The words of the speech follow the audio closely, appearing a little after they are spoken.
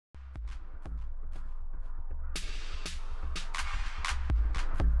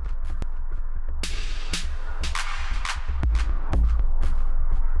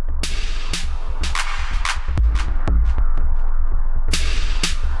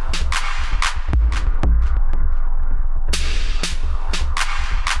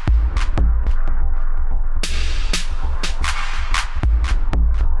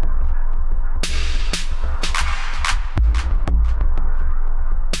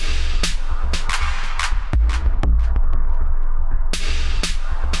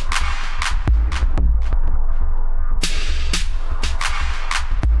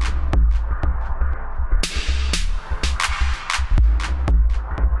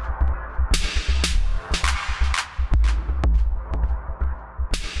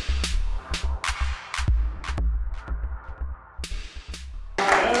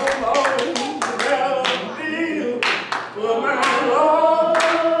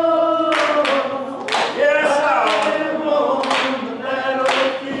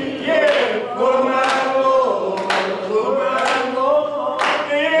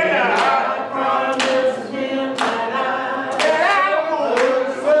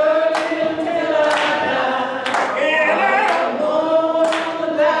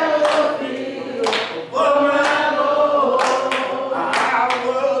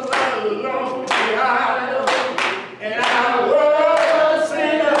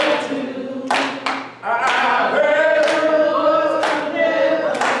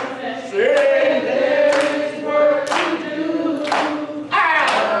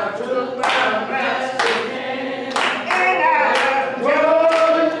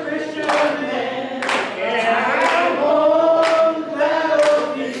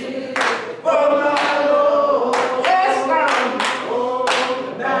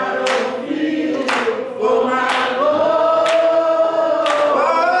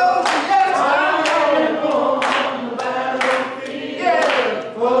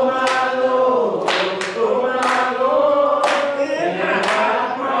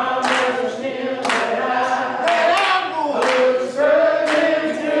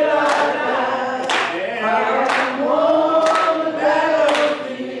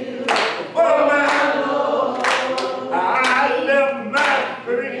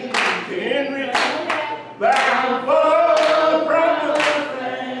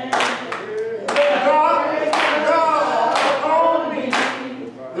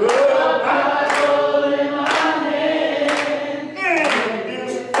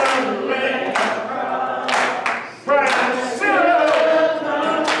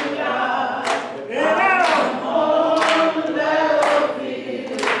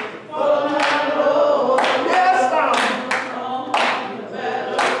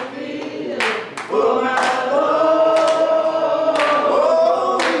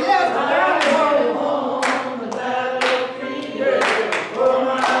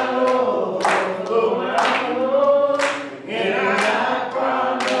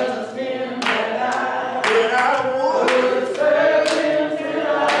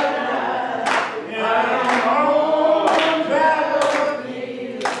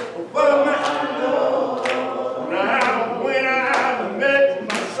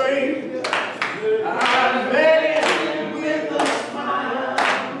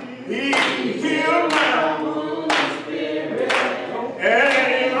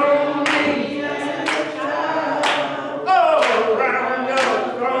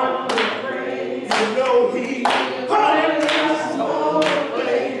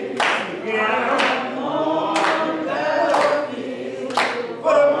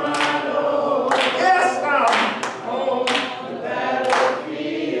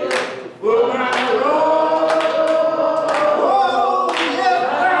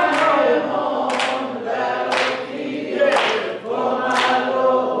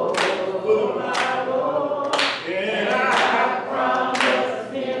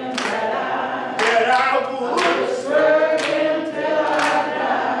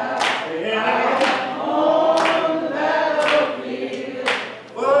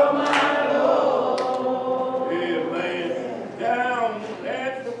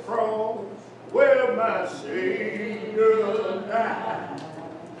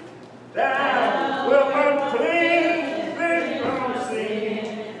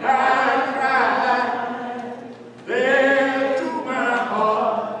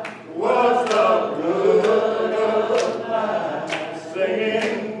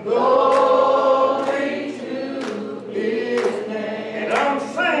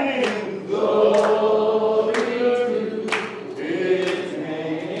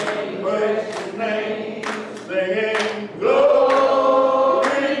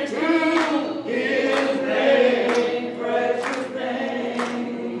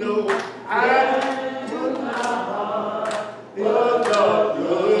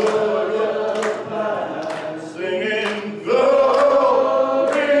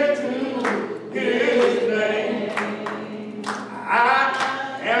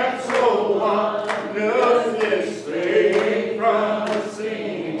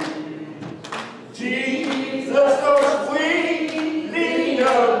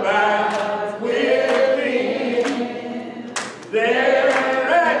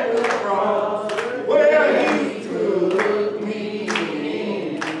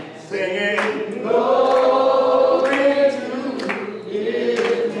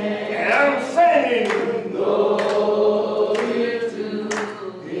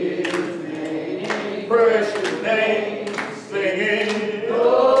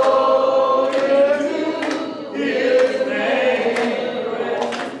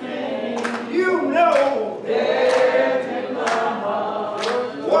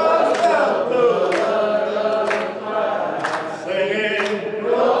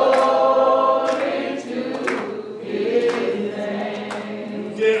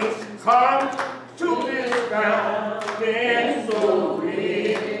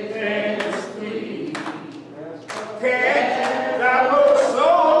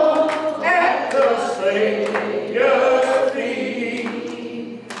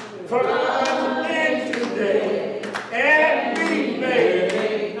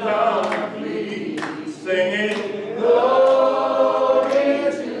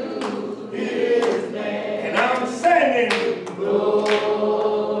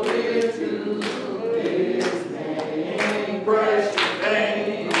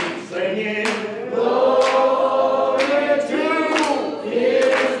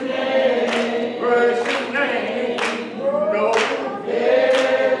Praise His name. No,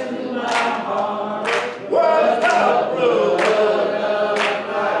 compared to my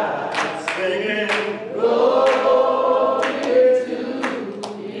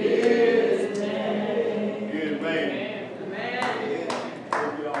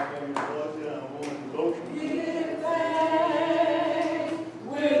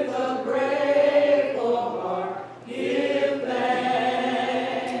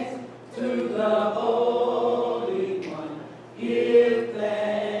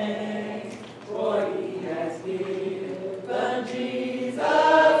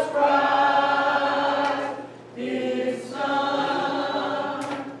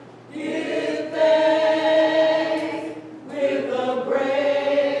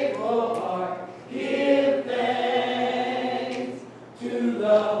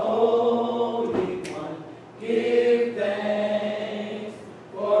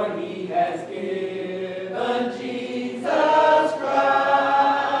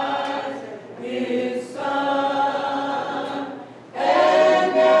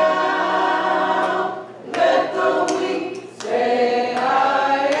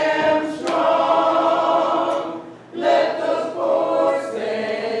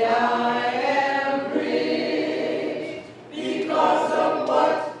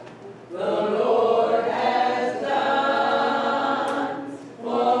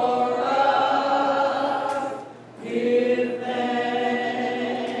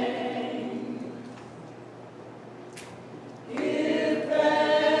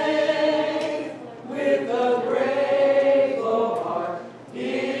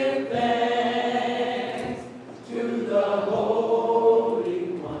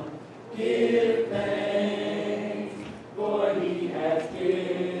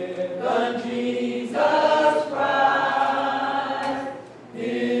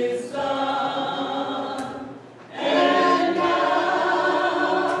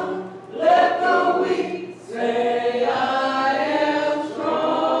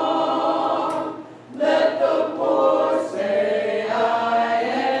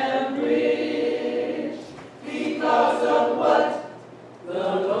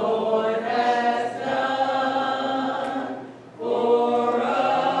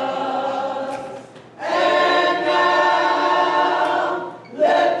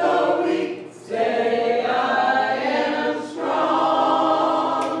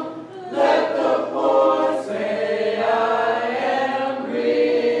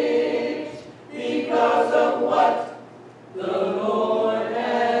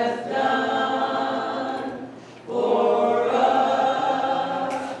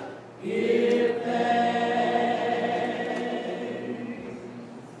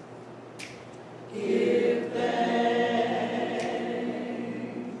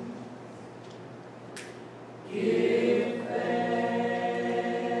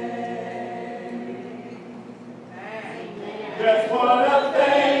Just want to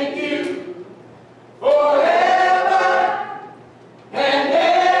thank you forever and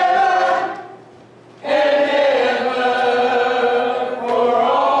ever and ever for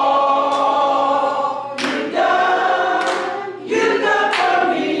all you've done for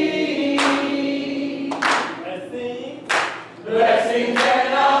me. Blessings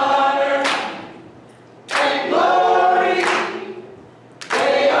and honor and glory,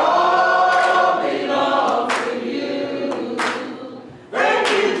 they all belong to you.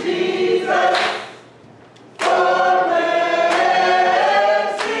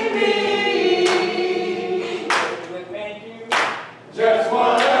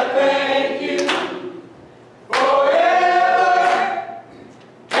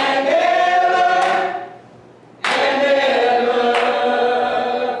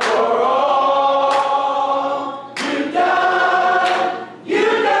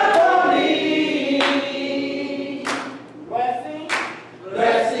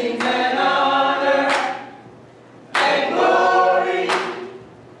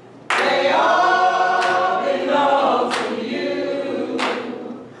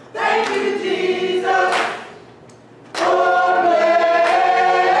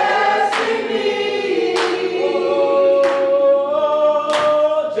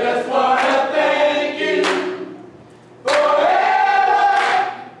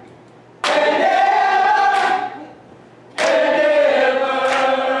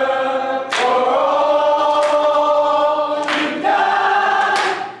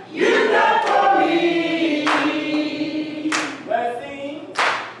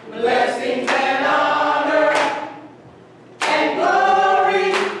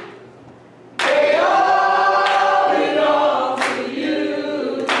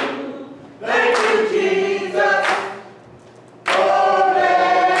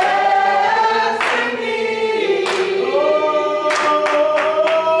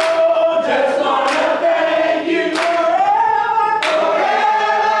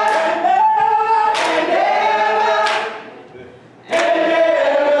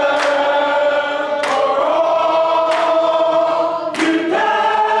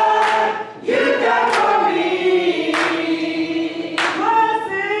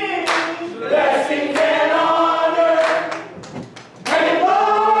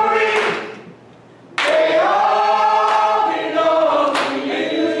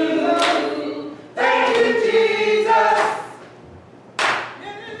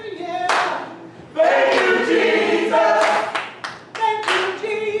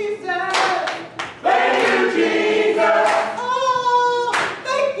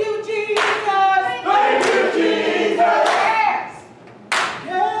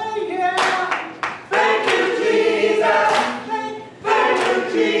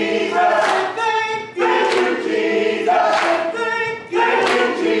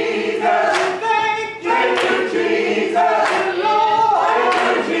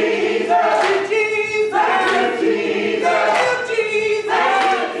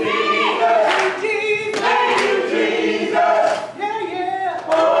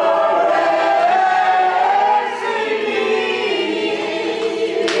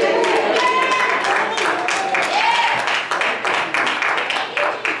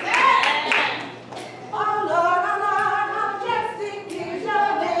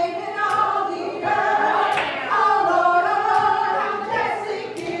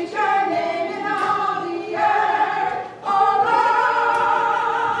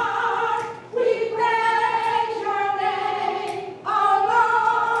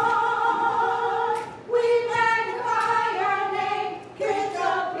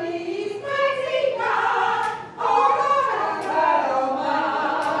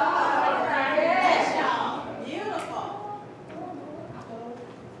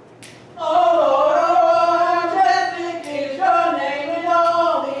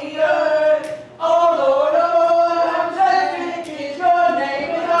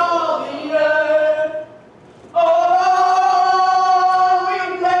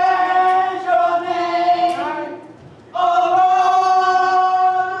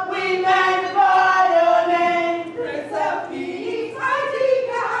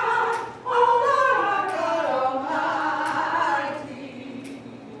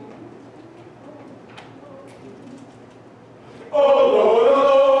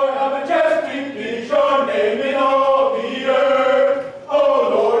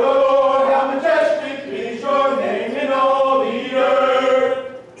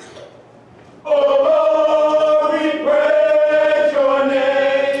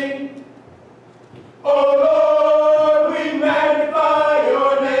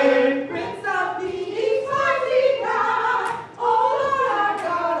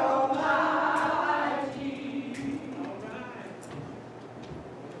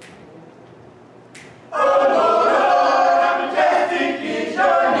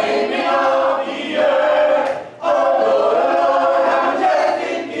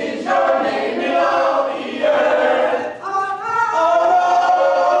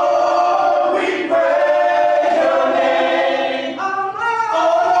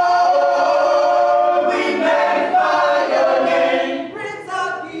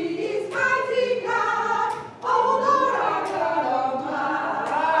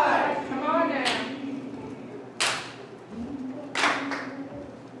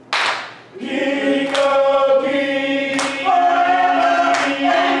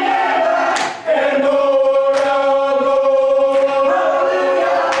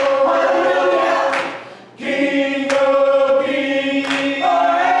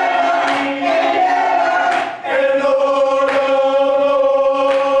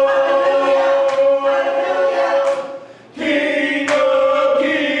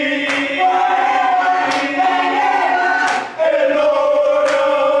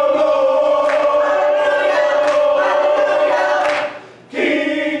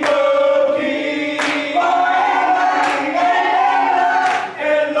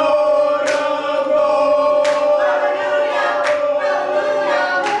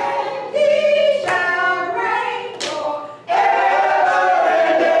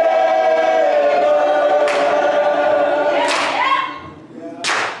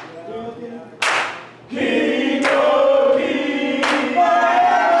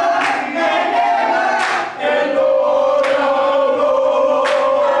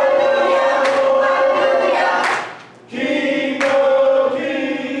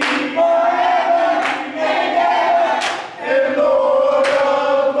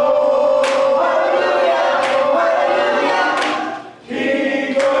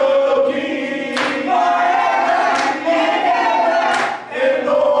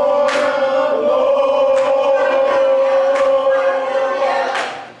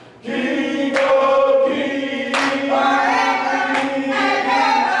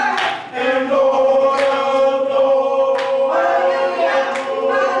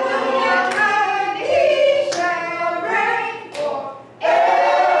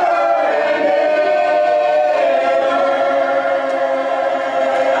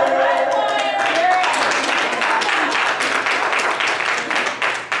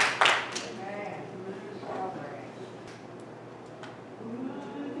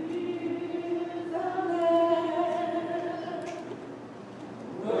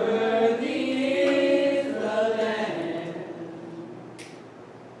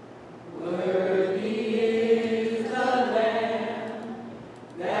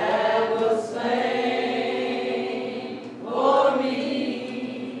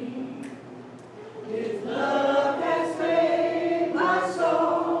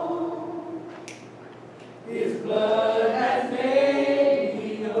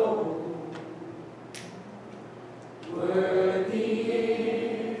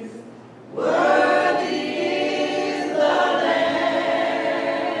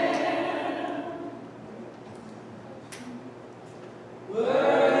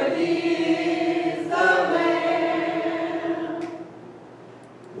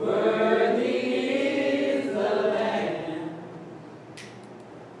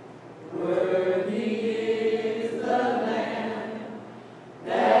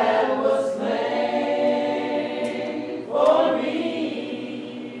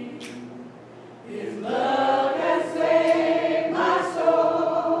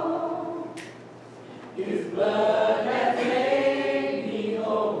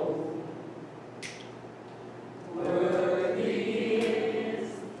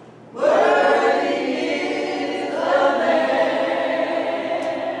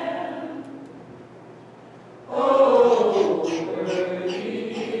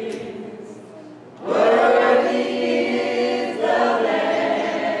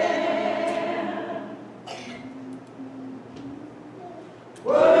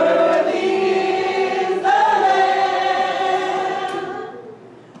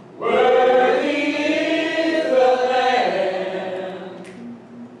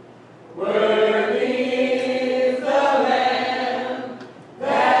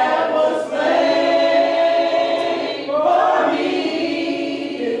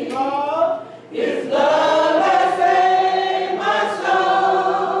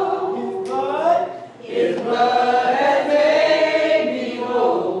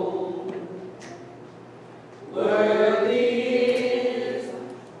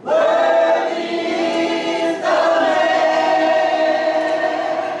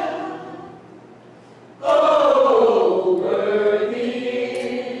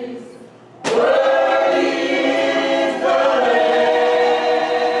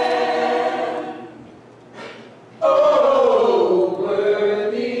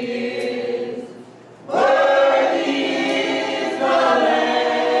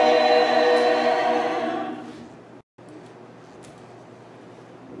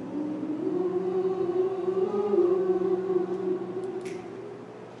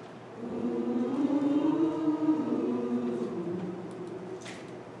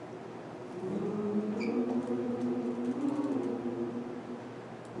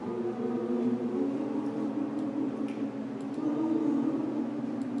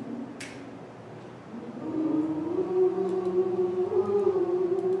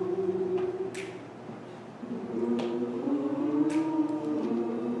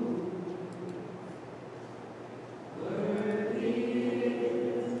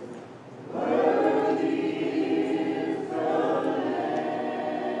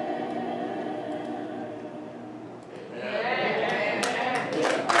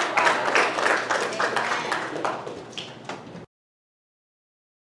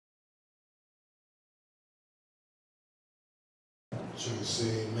 Church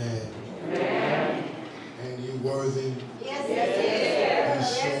say amen. Amen. And you worthy. Yes,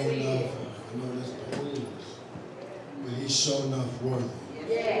 He's shown enough. I know that's the Williams, but he's shown enough worthy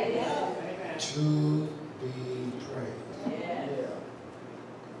to be praised.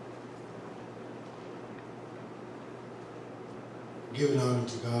 Giving honor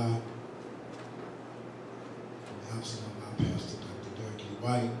to God in the absence of our pastor, Dr. Derek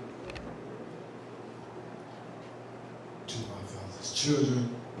White, to our father's children.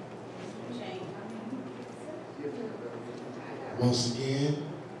 Once again,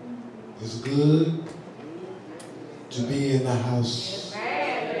 it's good to be in the house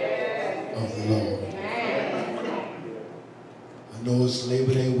of the Lord. I know it's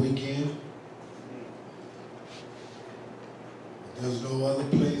Labor Day weekend. There's no other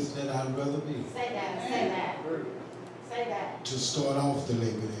place that I'd rather be. Say that. Say that. To start off the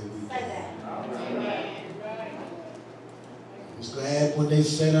Labor Day weekend. Say that. I was glad when they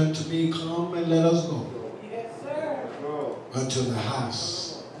said unto me, come and let us go. Yes, sir. Unto the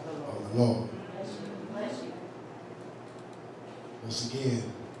house of the Lord. Once again,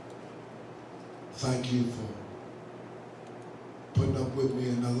 thank you for putting up with me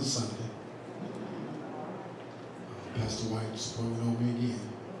another Sunday. Pastor White sprung it on me again.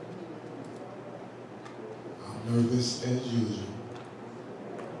 I'm nervous as usual.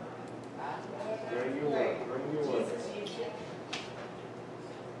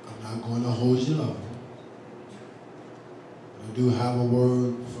 I'm not going to hold you long. But I do have a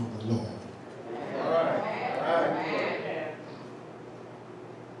word from the Lord.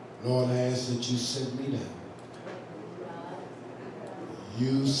 Lord, I ask that you sit me down.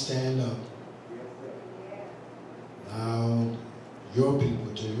 You stand up. Allow your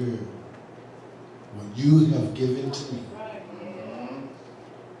people to hear what you have given to me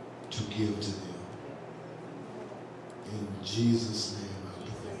to give to them. In Jesus' name I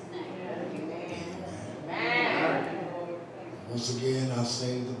pray. Amen. Once again, I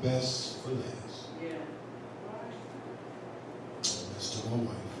say the best for last. That's to my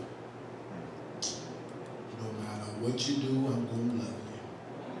wife. No matter what you do, I'm going to love you.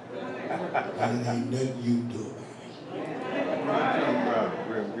 And it ain't nothing you do about it.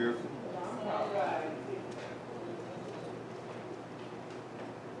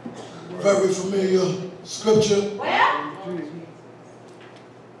 Very familiar scripture. Well,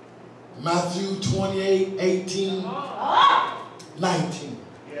 Matthew 28:18, 19.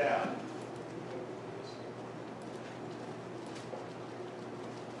 Yeah.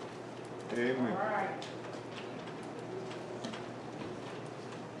 Amen.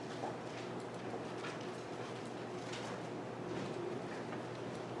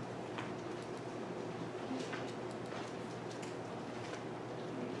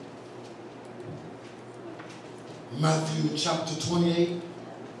 Matthew chapter 28,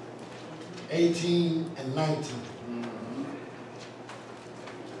 18 and 19.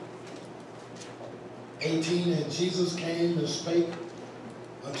 18, and Jesus came and spake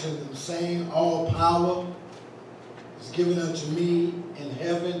unto them, saying, all power is given unto me in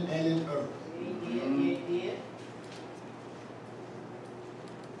heaven and in earth.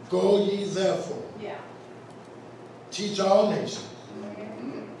 Go ye therefore, teach all nations,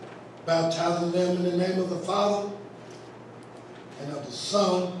 baptizing them in the name of the Father, and of the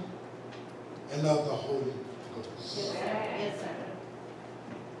Son, and of the Holy Ghost. yes, sir.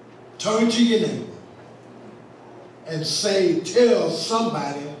 Turn to your neighbor and say, tell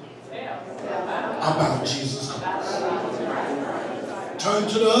somebody about Jesus Christ. Turn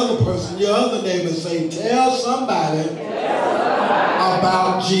to the other person, your other neighbor, and say, tell somebody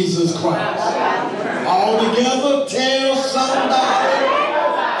about Jesus Christ. All together, tell somebody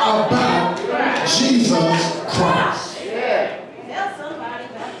about Jesus Christ. Tell somebody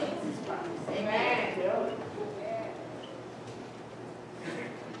about Jesus Christ. Amen.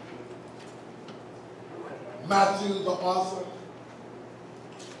 Matthew, the author,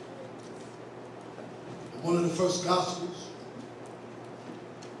 one of the first Gospels.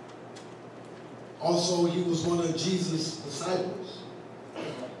 Also, he was one of Jesus' disciples.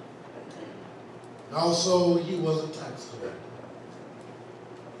 And also, he was a tax collector.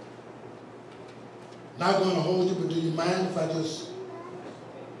 Not going to hold you, but do you mind if I just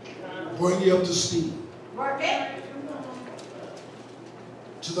bring you up to speed? Work it.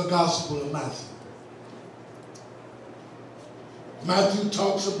 To the Gospel of Matthew. Matthew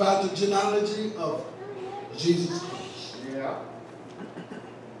talks about the genealogy of Jesus Christ. Yeah.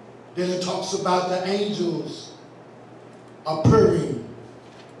 Then it talks about the angels appearing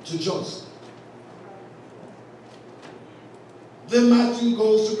to Joseph. Then Matthew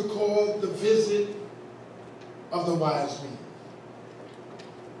goes to record the visit of the wise men.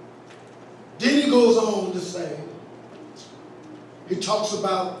 goes on to say, he talks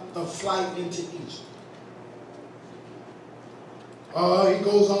about the flight into Egypt. He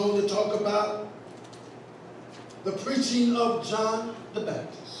goes on to talk about the preaching of John the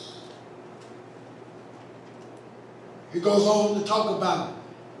Baptist. He goes on to talk about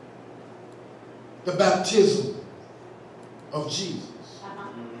the baptism of Jesus.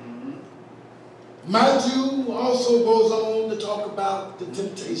 Matthew also goes on to talk about the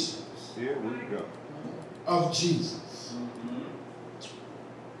temptations of Jesus.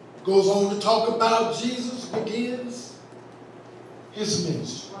 Goes on to talk about Jesus begins his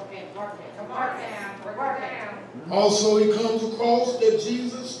ministry. Also, he comes across that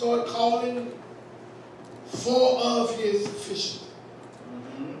Jesus started calling 4 of his fishermen.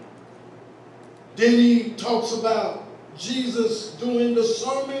 Then he talks about Jesus doing the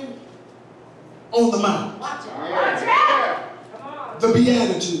Sermon on the Mount. The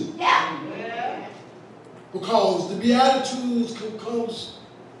Beatitudes. Because the Beatitudes comes,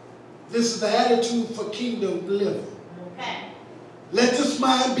 this is the attitude for kingdom living. Let this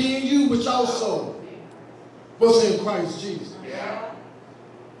mind be in you, which also was in Christ Jesus.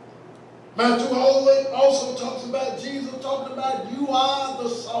 Matthew also talks about Jesus talking about you are the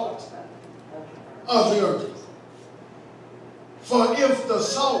salt of the earth. For if the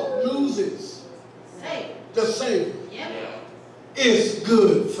salt loses the savor, it's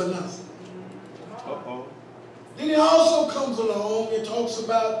good for nothing. Then he also comes along and talks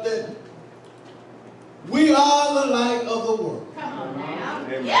about that we are the light of the world. Come on now.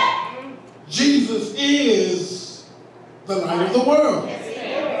 Amen. Jesus is the light of the world. Yes, he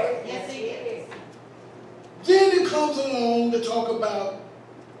is. Yes, he is. Then he comes along to talk about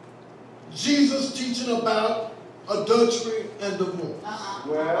Jesus teaching about adultery and divorce.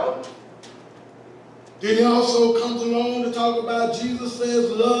 Well, Then he also comes along to talk about Jesus says,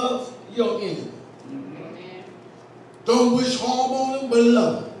 love your enemy. Don't wish harm on them, but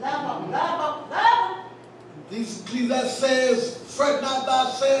love them. Love him, love him, love him. Ecclesiastes says, fret not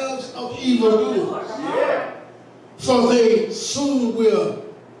thyself of evildoers, for they soon will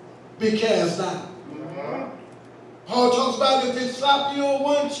be cast down. Paul talks about if they slap you on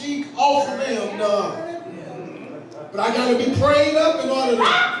one cheek, offer them the other. But I got to be prayed up in order to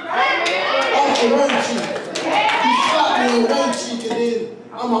offer one cheek. You slap me on one cheek and then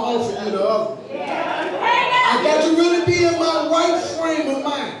I'm going to offer you the other. I got to really be in my right frame of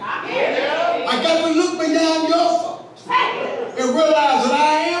mind. I got to look beyond your faults and realize that I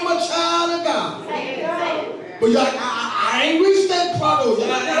am a child of God. But I ain't reached that part of it. I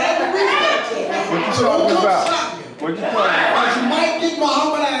haven't reached that yet. what you So don't talking come about? slap me. What you talking about? Because you might get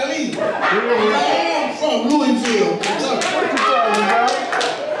Muhammad Ali. I am from Louisville, Kentucky. What you talking about?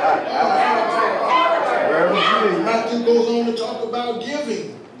 Reverend. Matthew goes on to talk about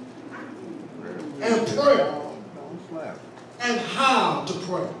giving and prayer and how to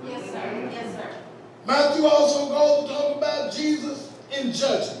pray. Yes, sir. Yes, sir. Matthew also goes to talk about Jesus in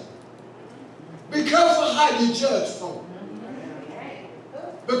judging. Be careful how you judge folk.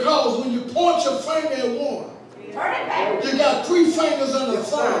 Because when you point your finger at one, Turn it back. you got 3 fingers and a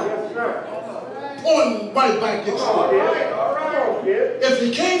thumb pointing right back at you. If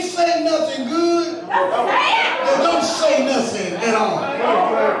you can't say nothing good, then don't say nothing at all.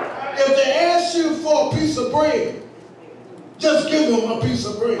 If they ask you for a piece of bread, just give them a piece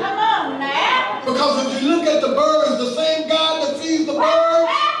of bread. Come on now. Because if you look at the birds, the same God that feeds the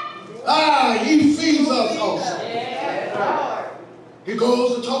birds, he feeds us also. He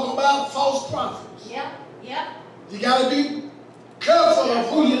goes to talk about false prophets. Yep, yep. You got to be careful of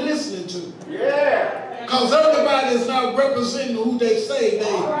who you're listening to. Because everybody is not representing who they say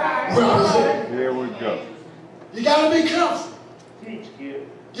they represent. Here we go. You got to be careful.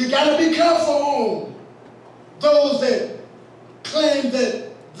 You got to be careful on those that claim that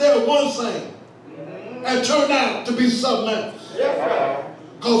they're one thing and turn out to be something else.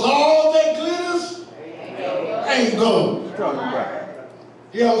 Because all that glitters ain't gold. What you talking about?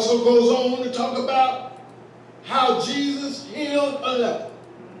 He also goes on to talk about how Jesus healed a leper.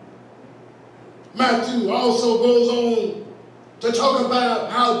 Matthew also goes on to talk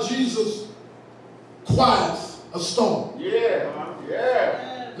about how Jesus quiets a storm.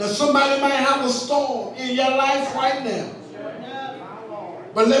 Now somebody might have a storm in your life right now.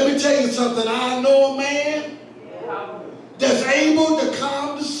 But let me tell you something. I know a man that's able to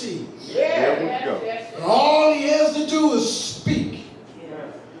calm the sea. Here we go. And all he has to do is speak,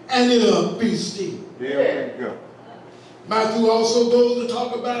 and it'll be still. Here we go. Matthew also goes to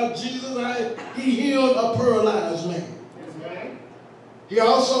talk about Jesus. He healed a paralyzed man. He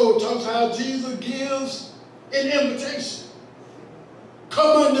also talks how Jesus gives an invitation.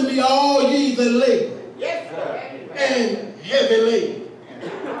 come unto me, all ye that labor and heavy laden,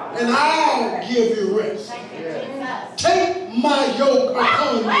 and I'll give you rest. Take my yoke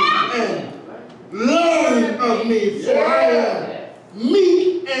upon you and learn of me, for I am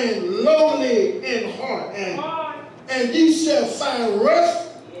meek and lowly in heart, and ye shall find rest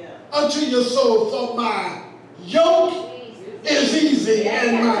unto your soul. For my yoke is easy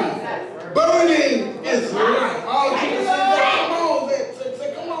and my burden is light. All Jesus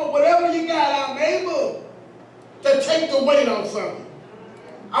said, come on, whatever you got, I'm able to take the weight off of you.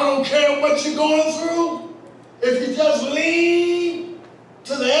 I don't care what you're going through. If you just lean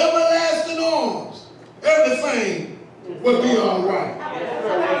to the everlasting arms, everything will be all right.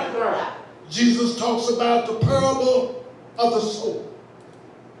 Jesus talks about the parable of the sower.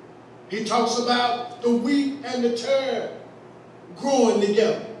 He talks about the wheat and the tare growing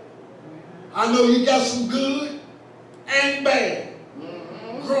together. I know you got some good and bad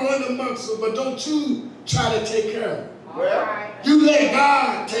growing amongst them, but don't you try to take care of them. You let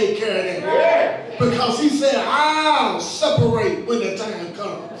God take care of them. Because he said, I'll separate when the time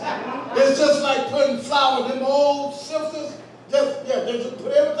comes. It's just like putting flour, them old sifters, just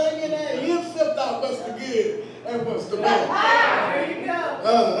put everything in there and he'll sift out what's the good and what's the bad. There you go.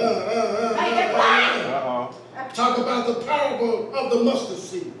 Talk about the parable of the mustard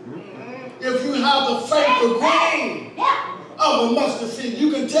seed. If you have the faith of grain of a mustard seed,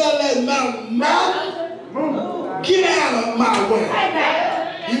 you can tell that mountain, get out of my way.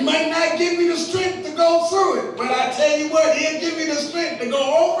 He might not give you the strength to go through it, but I tell you what, he'll give you the strength to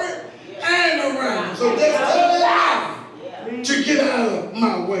go over it and around. So just tell that mountain to get out of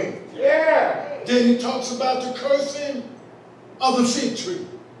my way. Then he talks about the cursing of the fig tree.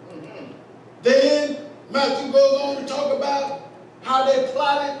 Then Matthew goes on to talk about how they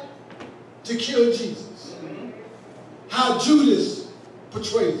plotted to kill Jesus. How Judas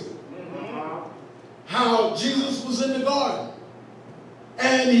portrays it. How Jesus was in the garden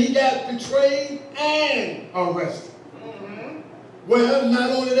and he got betrayed and arrested. Well,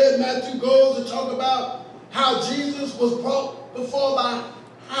 not only that, Matthew goes to talk about how Jesus was brought before the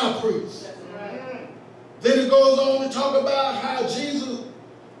high priest. Then it goes on to talk about how Jesus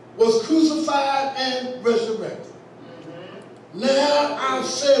was crucified and resurrected. Now, I've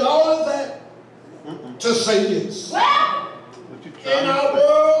said all of that to say this. In our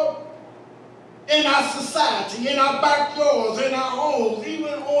world, in our society, in our backyards, in our homes,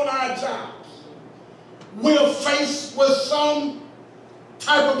 even on our jobs, we're faced with some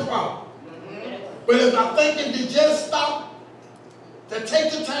type of problem. But I think if you just stop to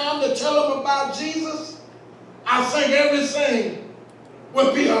take the time to tell them about Jesus, I think everything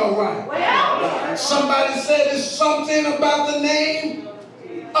will be all right. Somebody said it's something about the name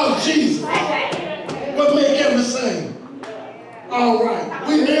of Jesus will make everything all right.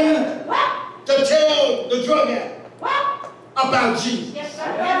 We need to tell the drug addict about Jesus.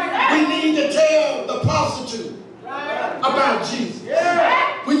 We need to tell the prostitute about Jesus.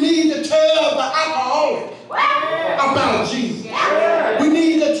 We need to tell the alcoholic about Jesus. We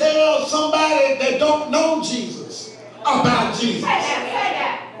need to tell somebody that don't know Jesus about Jesus.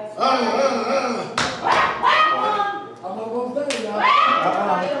 I'm almost done, y'all.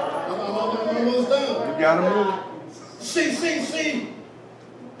 I'm almost done. You gotta move. See.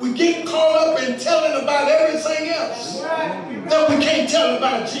 We get caught up in telling about everything else that we can't tell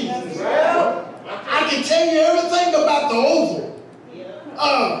about Jesus. I can tell you everything about the oval,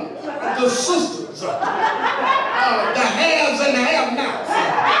 the sisters, the haves and the have-nots.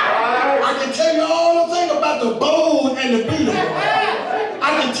 I can tell you all the things about the bold and the beautiful.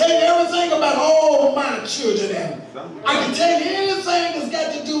 I can tell you everything about all my children. I can tell you anything that's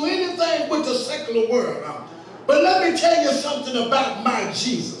got to do anything with the secular world. But let me tell you something about my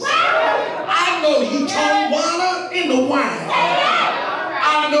Jesus. I know he turned water into wine.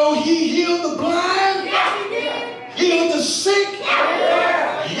 I know he healed the blind, healed the sick,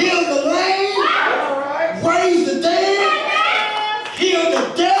 healed the lame, raised the dead, healed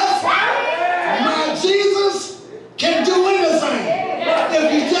the deaf. My Jesus can do anything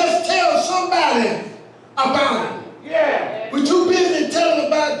if you just tell somebody about him. We're too busy telling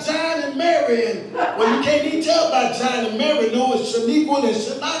about John and Mary, and well, you can't even tell about John and Mary knowing Shaniqua and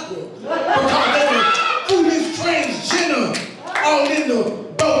Shanaqua because they were foolish transgender all in the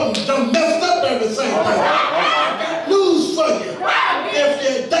boat and done messed up everything. I got news for you. If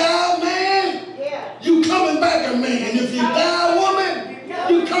you die, man, you coming back a man. If you die, woman,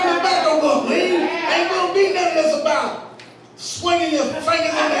 you coming back a woman. Ain't gonna be nothing that's about swinging your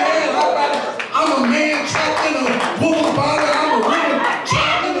fingers in the air. I'm a man trapped in a woman's body. I'm a woman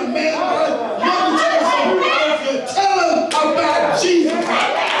trapped in a man's body. Let me tell you something. If you tell them about Jesus,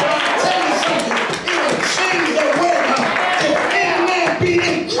 be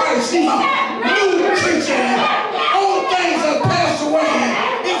in Christ. He's a new creature. Old things have passed away.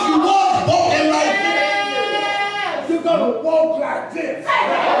 If you was walking like this, you're going to walk like this.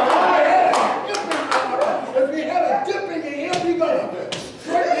 If you had a dip in your hip, you're going to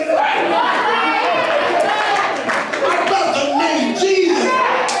straighten it up. I got the name Jesus.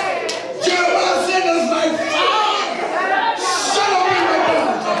 Jeremiah said it's like fire. Shut up in my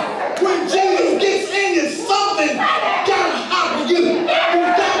bones. When Jesus gets in you, something got to happen. You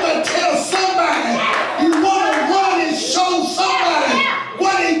got to tell somebody. You want to run and show somebody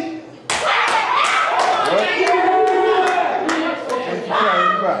what he... What you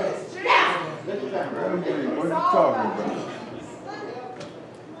talking about? What you talking about?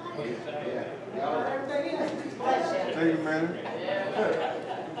 Take a minute.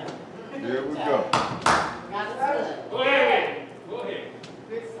 Here we go. Go ahead.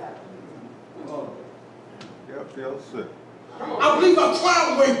 Yep, feel sick. I believe our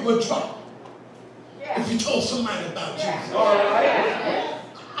crime rate would drop if you told somebody about Jesus.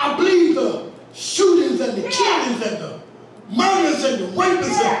 I believe the shootings and the killings and the murders and the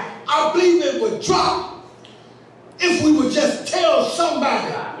rapists, I believe it would drop if we would just tell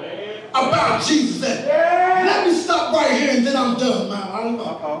somebody about Jesus. And let me stop right here and then I'm done, man. I don't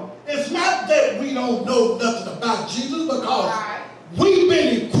know. It's not that we don't know nothing about Jesus, because we've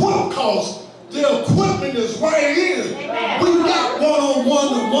been equipped, because the equipment is right here. We got 101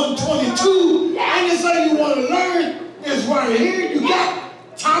 to 122. Anything you want to learn is right here. You got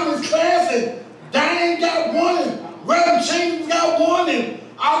Thomas class, and Diane got one, and Reverend Chambers got one, and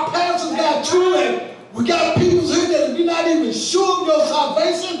our pastors got two, and we got people here that if you're not even sure of your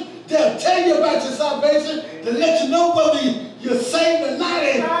salvation, they'll tell you about your salvation to let you know whether you're saved or not.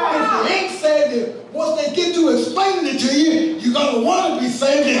 And if you ain't saved, once they get to explaining it to you, you're going to want to be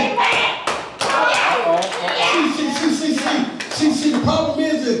saved. See, the problem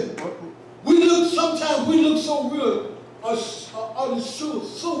is that sometimes we look so real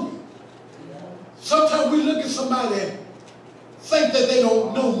unassuming. Sometimes we look at somebody and think that they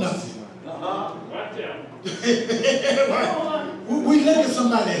don't know nothing. We look at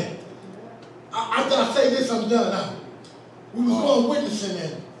somebody. After I say this, I'm done now. We was going witnessing,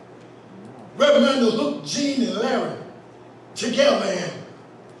 and Reverend looked Gene and Larry together, and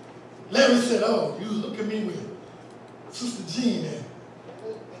Larry said, "Oh, you look at me with Sister Jean, and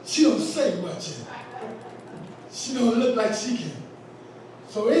she don't say much, and she don't look like she can."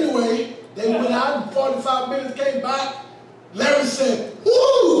 So anyway, they went out, and 45 minutes came by. Larry said,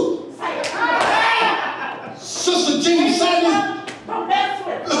 "Woo! Sister Jean said it. Don't mess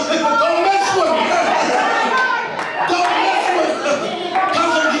with her. Don't mess with her. Don't mess with her.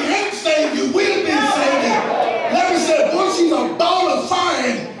 Because if you ain't saved, you will be saved." Larry said, "Boy, she's a ball of fire.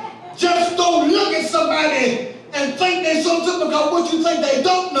 And just don't look at somebody and think they're so simple, because what you think they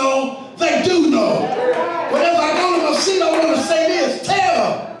don't know, they do know." But as I go to my seat, I want to say this.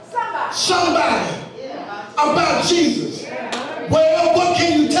 Tell somebody about Jesus. Well, what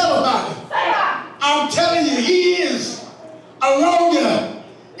can you tell about him? I'm telling you, he is a lawyer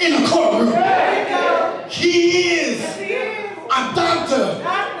in a courtroom. He is a doctor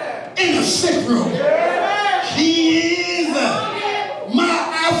in a sick room. He is my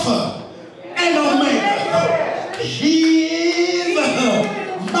Alpha and Omega. He is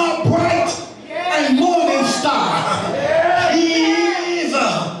my bright and morning star. He is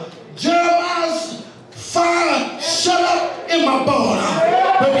Jeremiah's fire shut up in my bone.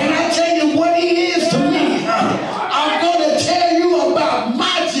 But can I tell you what he is to me? I'm going to tell you about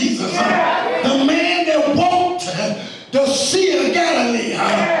my Jesus, the man that walked the Sea of Galilee,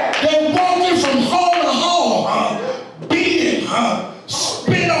 that walked him from hall to hall, beat him,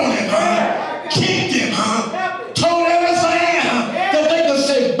 spit on him, kicked him, told everything that they could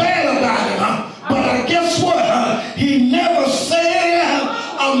say bad about him. But guess what? He never said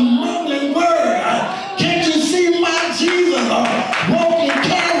a mumbling word. Can't you see my Jesus walking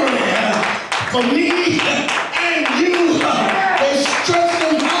Calvary for me and you? They stretched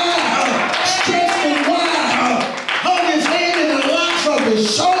him high, stretched him wide, hung his head in the locks of his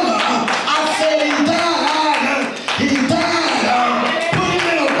shoulder. I said he died. He died. Put him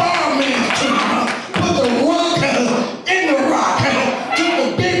in a barman's tomb. Put the rock in the rock. Took the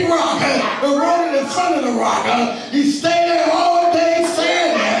big rock and rolled it in front of the rock. He stayed there all day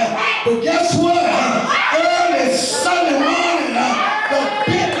saying that. But guess what? Early Sunday morning, the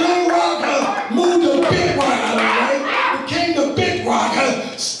big blue rock moved the big rock out of the way. Became the big rock.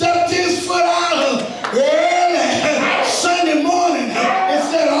 Stepped his foot out early Sunday morning. It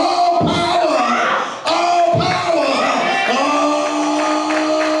said, all power, all power, all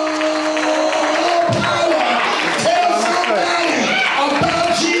power. Tell somebody about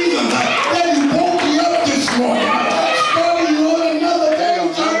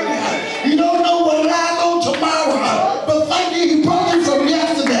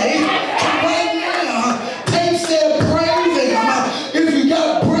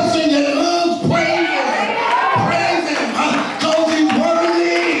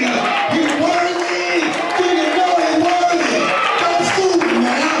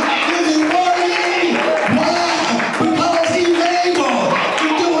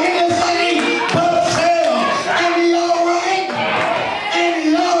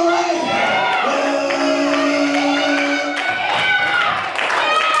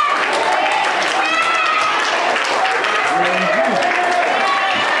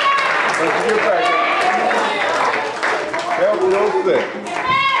that?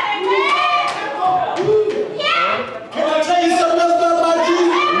 Can I tell you something else about Jesus?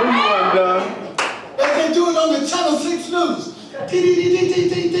 When you weren't done. They can do it on the Channel 6 News. Here we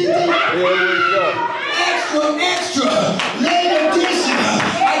go. Extra, extra, late edition.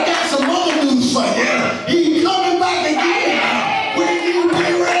 I got some more news for you. He's coming back again. Will you be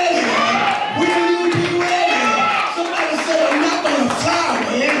ready? Will you be ready? Somebody said I'm not going to fly,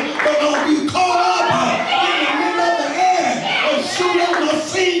 man, but I'm going to be caught up in the middle of the air and shoot up my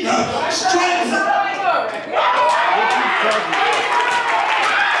feet, strike.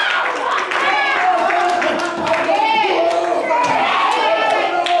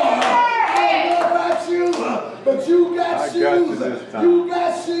 But you got shoes. You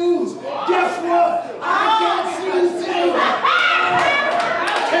got shoes. Guess what? I got shoes too.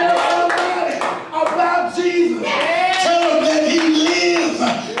 Tell somebody about Jesus. Tell him that he lives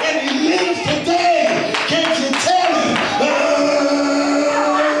and he lives today. Can't you tell him?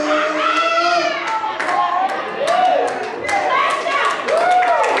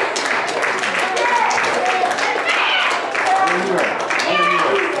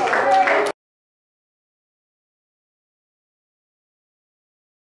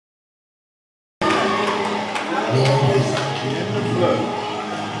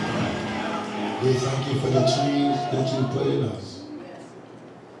 We thank you for the change that you put in us.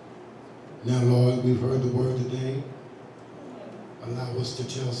 Now, Lord, we've heard the word today. Allow us to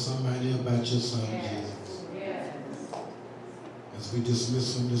tell somebody about your son, Jesus. As we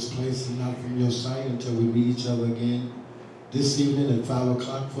dismiss from this place and not from your sight until we meet each other again this evening at 5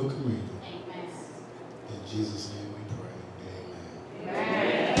 o'clock for communion. In Jesus' name we pray.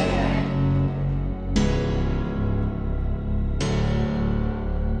 Amen.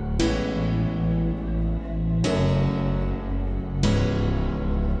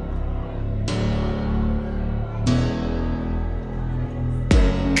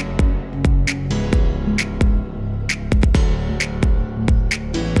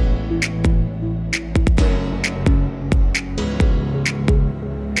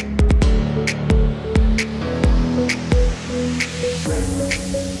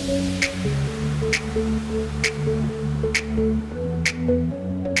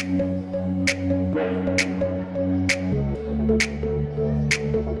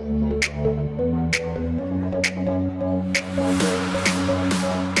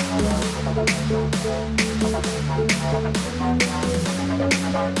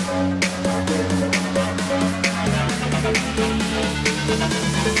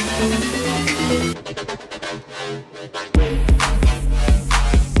 Thank you.